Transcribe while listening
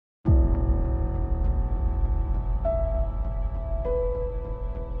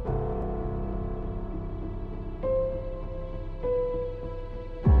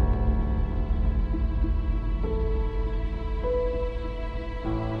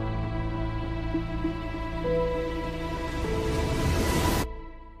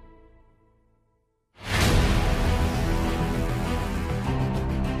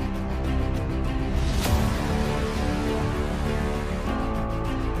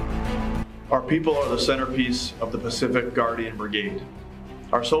Our people are the centerpiece of the Pacific Guardian Brigade.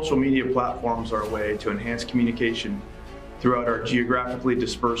 Our social media platforms are a way to enhance communication throughout our geographically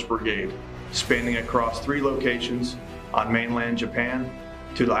dispersed brigade, spanning across 3 locations on mainland Japan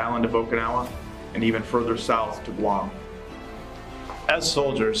to the island of Okinawa and even further south to Guam. As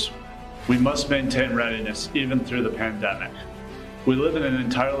soldiers, we must maintain readiness even through the pandemic. We live in an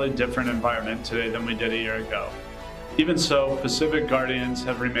entirely different environment today than we did a year ago. Even so, Pacific Guardians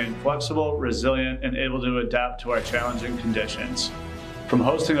have remained flexible, resilient, and able to adapt to our challenging conditions. From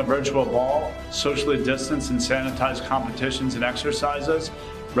hosting a virtual ball, socially distanced and sanitized competitions and exercises,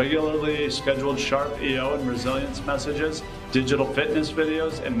 regularly scheduled sharp EO and resilience messages, digital fitness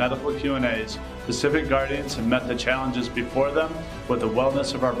videos, and medical Q&As, Pacific Guardians have met the challenges before them with the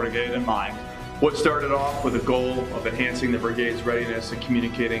wellness of our brigade in mind. What started off with a goal of enhancing the brigade's readiness and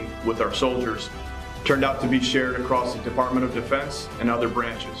communicating with our soldiers turned out to be shared across the Department of Defense and other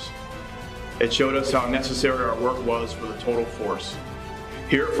branches. It showed us how necessary our work was for the total force.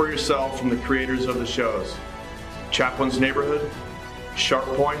 Hear it for yourself from the creators of the shows: Chaplain's Neighborhood, Sharp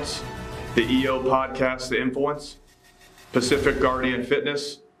Points, the EO podcast The Influence, Pacific Guardian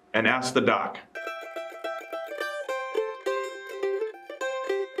Fitness, and Ask the Doc.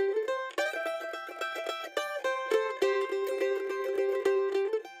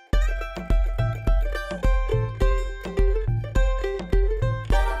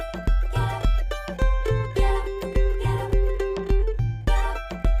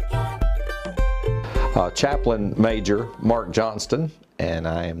 Chaplain Major Mark Johnston, and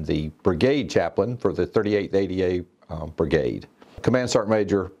I am the Brigade Chaplain for the 38th ADA Brigade. Command Sergeant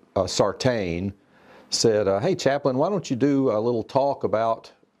Major Sartain said, hey Chaplain, why don't you do a little talk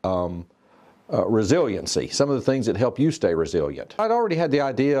about resiliency, some of the things that help you stay resilient. I'd already had the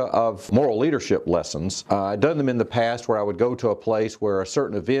idea of moral leadership lessons. I'd done them in the past where I would go to a place where a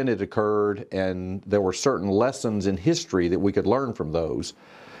certain event had occurred and there were certain lessons in history that we could learn from those.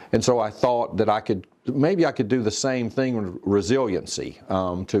 And so I thought that maybe I could do the same thing with resiliency,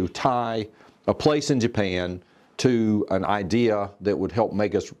 to tie a place in Japan to an idea that would help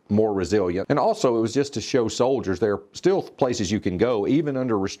make us more resilient. And also it was just to show soldiers there are still places you can go, even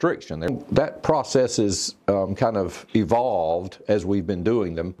under restriction. That process is kind of evolved as we've been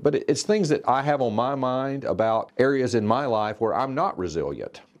doing them. But it's things that I have on my mind about areas in my life where I'm not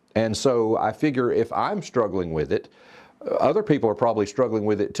resilient. And so I figure if I'm struggling with it, other people are probably struggling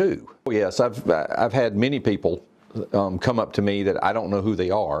with it too. Yes, I've had many people come up to me that I don't know who they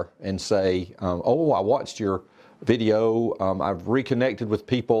are and say, oh, I watched your video. I've reconnected with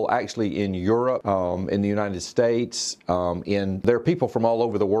people actually in Europe, in the United States, there are people from all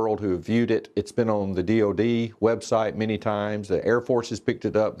over the world who have viewed it. It's been on the DoD website many times. The Air Force has picked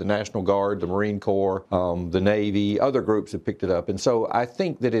it up, the National Guard, the Marine Corps, the Navy, other groups have picked it up. And so I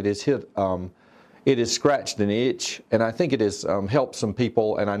think that it has hit it has scratched an itch, and I think it has helped some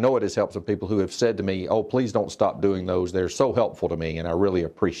people, and I know it has helped some people who have said to me, oh, please don't stop doing those. They're so helpful to me, and I really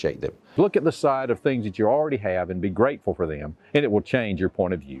appreciate them. Look at the side of things that you already have and be grateful for them, and it will change your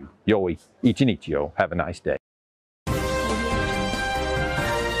point of view. Yoi, ichinichio. Have a nice day.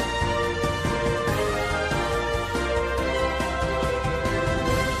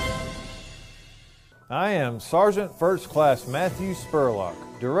 I am Sergeant First Class Matthew Spurlock,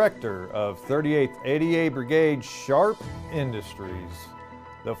 Director of 38th ADA Brigade Sharp Industries,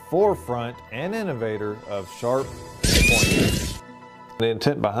 the forefront and innovator of Sharp Points. The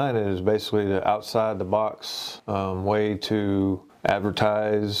intent behind it is basically the outside-the-box way to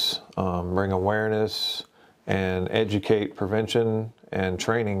advertise, bring awareness, and educate prevention and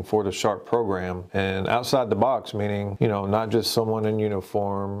training for the SHARP program. And outside the box, meaning, you know, not just someone in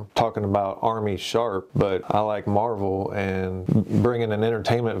uniform talking about Army SHARP, but I like Marvel and bringing an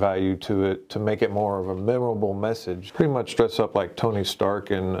entertainment value to it to make it more of a memorable message. Pretty much dress up like Tony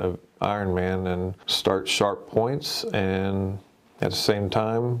Stark in Iron Man and start SHARP points, and at the same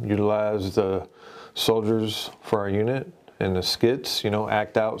time utilize the soldiers for our unit and the skits, you know,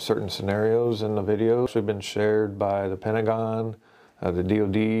 act out certain scenarios in the videos. They've been shared by the Pentagon, the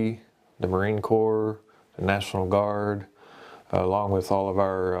DoD, the Marine Corps, the National Guard, along with all of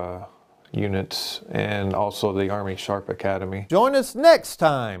our units, and also the Army SHARP Academy. Join us next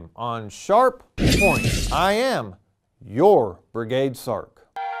time on Sharp Point. I am your Brigade Sark.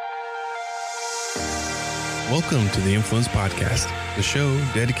 Welcome to the Influence Podcast, the show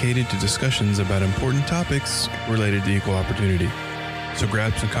dedicated to discussions about important topics related to equal opportunity. So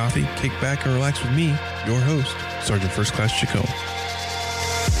grab some coffee, kick back, and relax with me, your host, Sergeant First Class Chacon.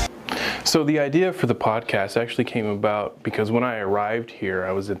 So the idea for the podcast actually came about because when I arrived here,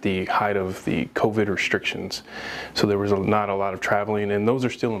 I was at the height of the COVID restrictions. So there was not a lot of traveling, and those are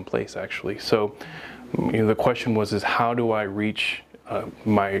still in place actually. So the question was, how do I reach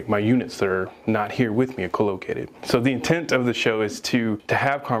my units that are not here with me, co-located? So the intent of the show is to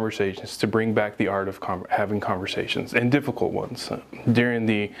have conversations, to bring back the art of having conversations, and difficult ones. During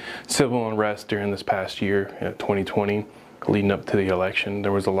the civil unrest during this past year, 2020, leading up to the election,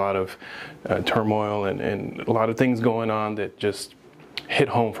 there was a lot of turmoil and a lot of things going on that just hit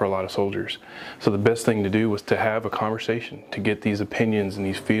home for a lot of soldiers. So the best thing to do was to have a conversation, to get these opinions and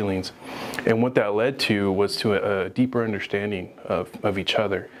these feelings. And what that led to was to a deeper understanding of each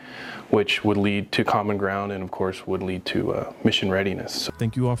other, which would lead to common ground and of course would lead to mission readiness.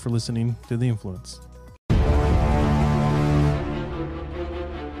 Thank you all for listening to The Influence.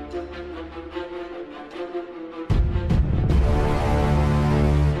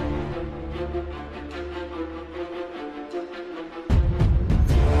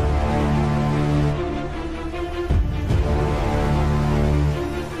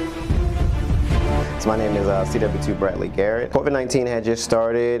 So my name is CW2 Bradley Garrett. COVID-19 had just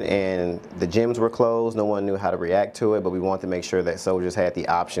started and the gyms were closed. No one knew how to react to it, but we wanted to make sure that soldiers had the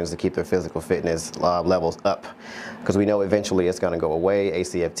options to keep their physical fitness levels up. Because we know eventually it's going to go away.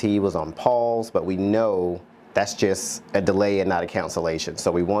 ACFT was on pause, but we know that's just a delay and not a cancellation.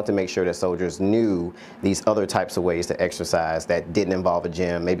 So we want to make sure that soldiers knew these other types of ways to exercise that didn't involve a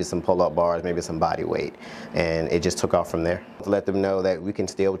gym, maybe some pull-up bars, maybe some body weight. And it just took off from there. To let them know that we can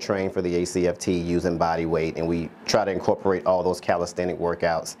still train for the ACFT using body weight, and we try to incorporate all those calisthenic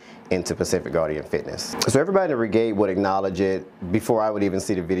workouts into Pacific Guardian Fitness. So everybody in the brigade would acknowledge it before I would even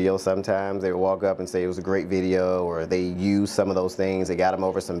see the video sometimes. They would walk up and say it was a great video, or they used some of those things. They got them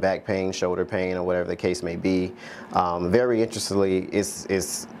over some back pain, shoulder pain, or whatever the case may be. Very interestingly,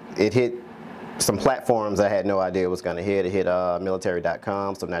 it hit some platforms I had no idea it was going to hit. It hit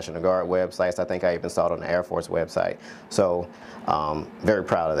military.com, some National Guard websites. I think I even saw it on the Air Force website. So very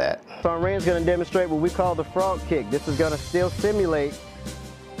proud of that. So our Rand's going to demonstrate what we call the frog kick. This is going to still simulate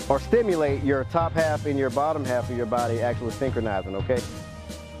or stimulate your top half and your bottom half of your body actually synchronizing, okay?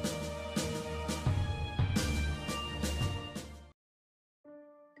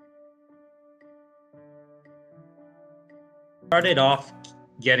 Started off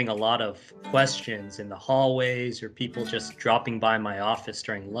getting a lot of questions in the hallways or people just dropping by my office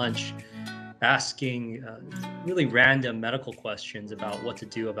during lunch, asking really random medical questions about what to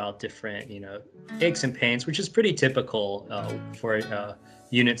do about different, aches and pains, which is pretty typical for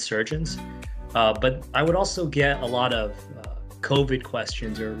unit surgeons. But I would also get a lot of COVID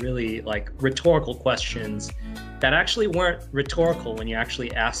questions or really like rhetorical questions that actually weren't rhetorical when you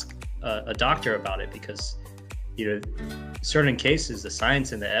actually ask a doctor about it, because certain cases, the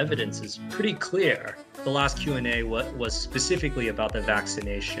science and the evidence is pretty clear. The last Q&A was specifically about the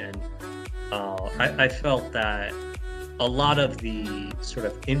vaccination. I felt that a lot of the sort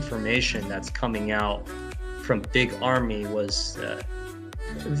of information that's coming out from Big Army was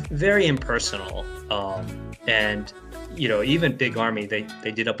very impersonal. And, even Big Army,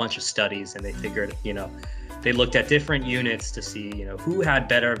 they did a bunch of studies and they figured, they looked at different units to see, who had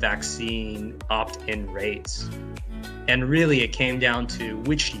better vaccine opt-in rates. And really it came down to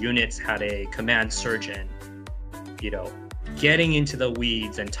which units had a command surgeon, getting into the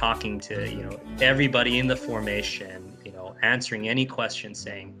weeds and talking to, everybody in the formation, answering any question,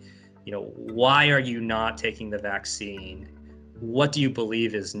 saying, why are you not taking the vaccine? What do you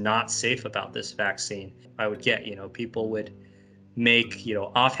believe is not safe about this vaccine? I would get, people would make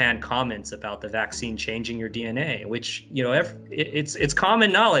offhand comments about the vaccine changing your DNA, which it's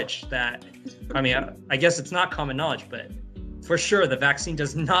common knowledge that, I guess it's not common knowledge, but for sure the vaccine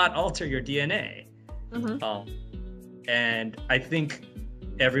does not alter your DNA. And I think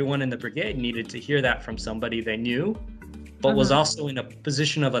everyone in the brigade needed to hear that from somebody they knew, but was also in a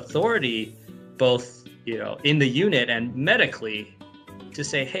position of authority, both in the unit and medically, to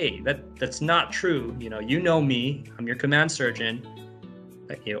say, hey, that's not true. You know me, I'm your command surgeon.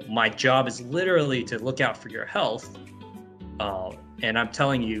 My job is literally to look out for your health. And I'm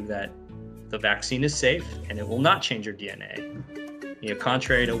telling you that the vaccine is safe and it will not change your DNA,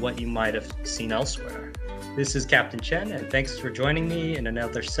 contrary to what you might have seen elsewhere. This is Captain Chen, and thanks for joining me in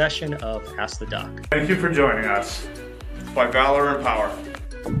another session of Ask the Doc. Thank you for joining us. By valor and power.